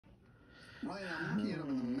Ryan, I'm looking at it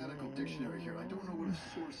in the medical dictionary here. I don't know what a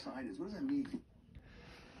sore side is. What does that mean?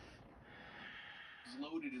 He's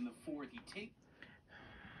loaded in the fourth. He takes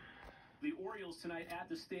the Orioles tonight at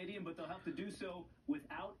the stadium, but they'll have to do so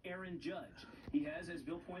without Aaron Judge. He has, as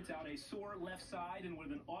Bill points out, a sore left side, and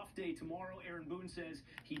with an off day tomorrow, Aaron Boone says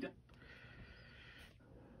he does.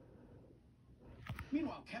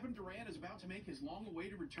 Meanwhile, Kevin Durant is about to make his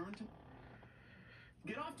long-awaited return to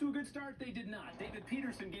get off to a good start. They did not. David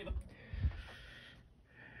Peterson gave up.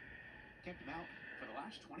 Kept him out for the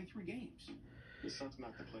last 23 games. It sucks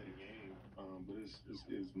not to play the game, but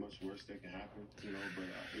it's much worse that can happen, you know. But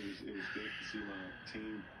it was good to see my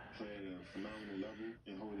team play at a phenomenal level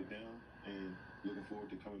and hold it down, and looking forward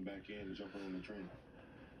to coming back in and jumping on the train.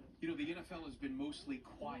 You know, the NFL has been mostly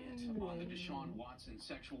quiet on the Deshaun Watson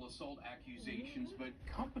sexual assault accusations, but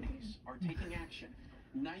companies are taking action.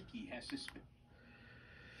 Nike has suspended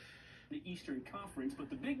The Eastern Conference,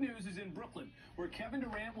 but the big news is in Brooklyn, where Kevin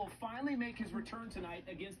Durant will finally make his return tonight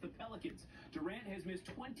against the Pelicans. Durant has missed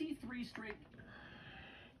 23 straight.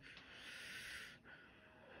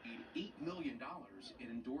 $8 million in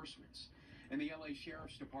endorsements. And the LA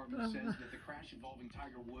Sheriff's Department says that the crash involving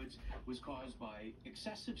Tiger Woods was caused by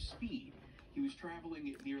excessive speed. He was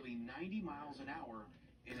traveling at nearly 90 miles an hour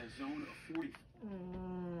in a zone of 40.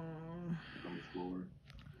 Coming forward,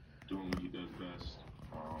 doing what he does best.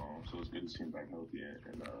 So it's good to see him back healthy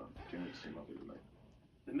and can't wait to see him out there tonight.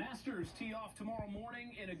 The Masters tee off tomorrow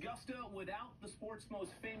morning in Augusta without the sport's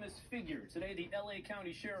most famous figure. Today, the LA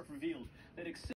County Sheriff revealed that